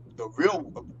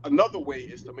another way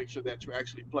is to make sure that you're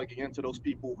actually plugging into those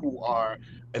people who are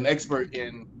an expert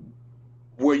in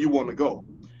where you want to go.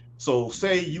 So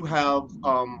say you have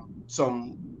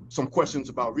some questions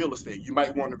about real estate. You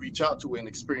might want to reach out to an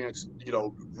experienced,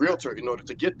 realtor in order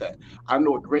to get that. I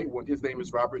know a great one. His name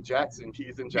is Robert Jackson.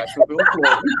 He's in Jacksonville,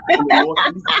 Florida, in the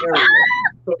Northeast area.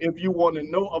 So if you want to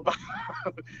know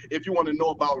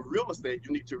about real estate,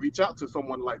 you need to reach out to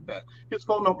someone like that. His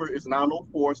phone number is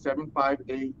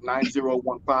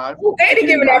 904-758-9015. They ain't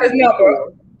giving out his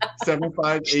number.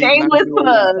 758. Shameless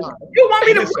plug. You want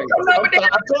me to put your number down?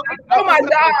 Oh my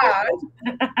God.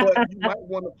 But you might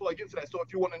want to plug into that. So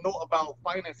if you want to know about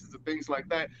finances and things like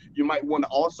that, you might want to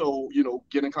also,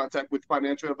 get in contact with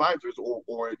financial advisors or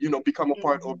become a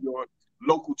part of your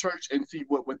local church and see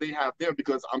what they have there,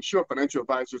 because I'm sure financial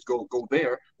advisors go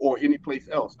there or any place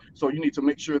else. So you need to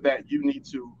make sure that you need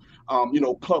to,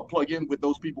 plug in with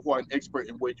those people who are an expert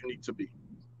in where you need to be.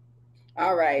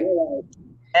 All right.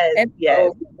 And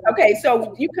yes. Okay,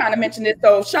 so you kind of mentioned it.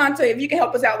 So Shonta, if you can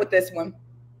help us out with this one.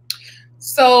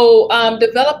 So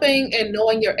developing and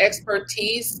knowing your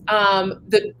expertise.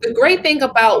 The great thing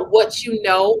about what we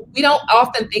don't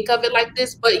often think of it like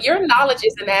this, but your knowledge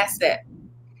is an asset.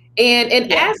 And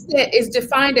an asset is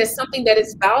defined as something that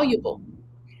is valuable.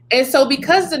 And so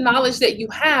because the knowledge that you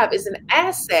have is an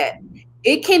asset,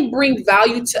 it can bring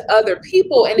value to other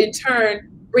people and in turn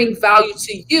bring value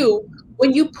to you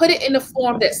when you put it in a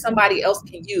form that somebody else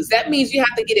can use. That means you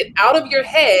have to get it out of your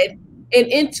head and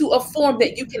into a form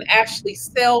that you can actually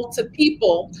sell to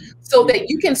people so that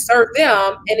you can serve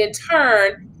them and in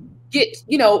turn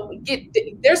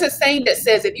there's a saying that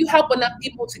says if you help enough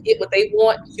people to get what they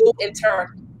want, you'll in turn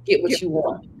get what you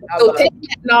want. So taking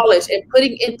that knowledge and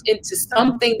putting it into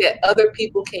something that other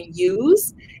people can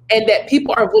use and that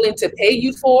people are willing to pay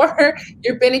you for,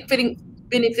 you're benefiting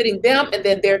them and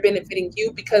then they're benefiting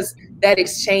you because that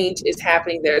exchange is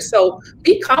happening there. So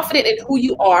be confident in who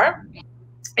you are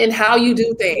and how you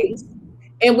do things.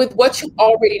 And with what you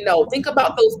already know, think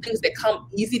about those things that come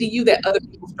easy to you that other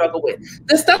people struggle with.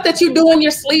 The stuff that you do in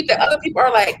your sleep that other people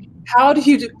are like, how do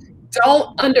you do?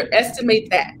 Don't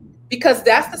underestimate that, because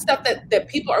that's the stuff that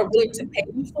people are willing to pay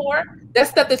you for.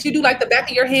 That's stuff that you do like the back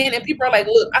of your hand and people are like,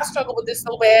 look, I struggle with this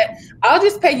so bad. I'll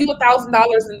just pay you $1,000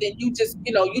 and then you just,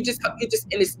 and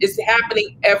it's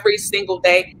happening every single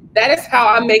day. That is how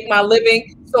I make my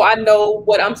living. So I know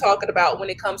what I'm talking about when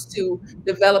it comes to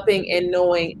developing and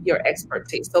knowing your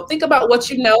expertise. So think about what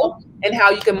you know and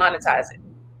how you can monetize it.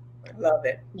 Love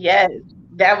it. Yes,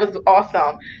 that was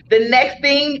awesome. The next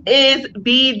thing is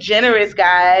be generous,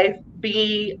 guys.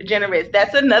 Be generous.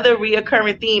 That's another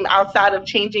reoccurring theme outside of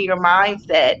changing your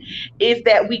mindset, is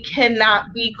that we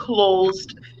cannot be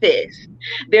closed fist.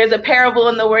 There's a parable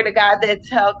in the Word of God that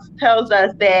tells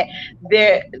us that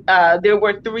there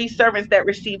were 3 servants that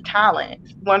received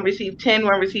talents. One received 10,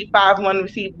 one received 5, one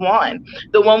received 1.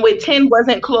 The one with 10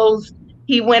 wasn't closed.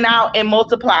 He went out and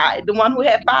multiplied. The one who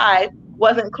had 5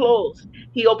 wasn't closed.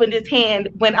 He opened his hand,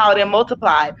 went out and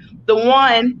multiplied. The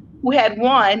one who had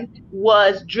 1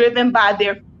 was driven by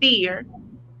their fear.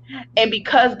 And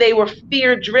because they were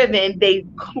fear driven, they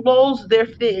closed their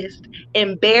fist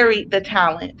and buried the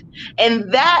talent.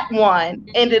 And that one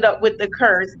ended up with the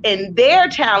curse. And their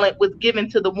talent was given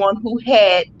to the one who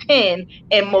had 10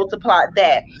 and multiplied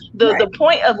that. The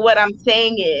point of what I'm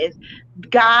saying is,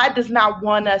 God does not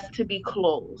want us to be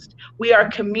closed. We are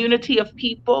a community of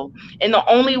people, and the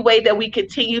only way that we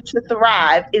continue to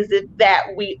thrive is if that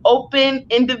we open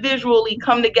individually,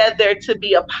 come together to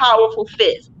be a powerful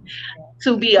fist,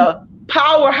 to be a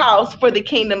powerhouse for the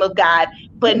kingdom of God,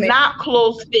 but not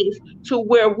closed fist to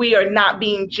where we are not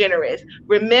being generous.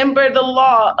 Remember the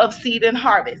law of seed and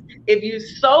harvest. If you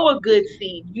sow a good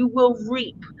seed, you will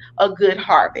reap a good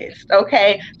harvest.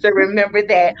 Okay, so remember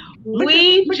that.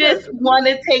 We just want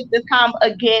to take the time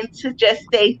again to just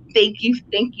say thank you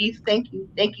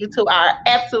to our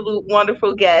absolute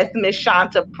wonderful guest, Miss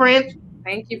Shonta Prince.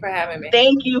 Thank you for having me.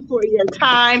 Thank you for your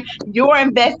time, your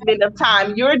investment of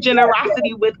time, your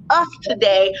generosity with us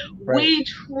today. We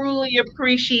truly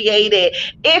appreciate it.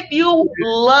 If you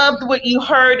loved what you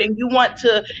heard and you want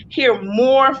to hear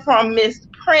more from Miss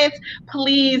Prince,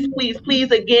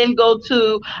 please again go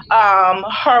to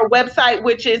her website,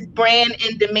 which is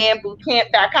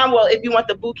brandinDemandBootcamp.com. Well, if you want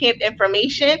the bootcamp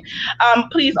information,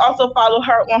 please also follow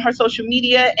her on her social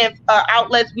media and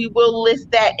outlets. We will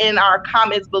list that in our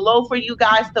comments below for you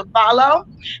guys to follow.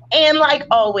 And like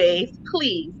always,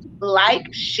 please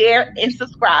like, share, and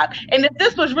subscribe. And if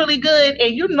this was really good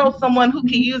and you know someone who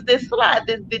can use this, slide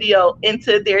this video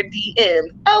into their DMs.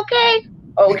 Okay.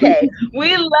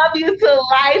 We love you to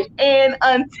life. And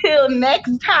until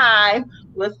next time,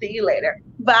 we'll see you later.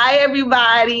 Bye,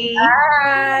 everybody.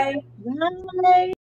 Bye. Bye.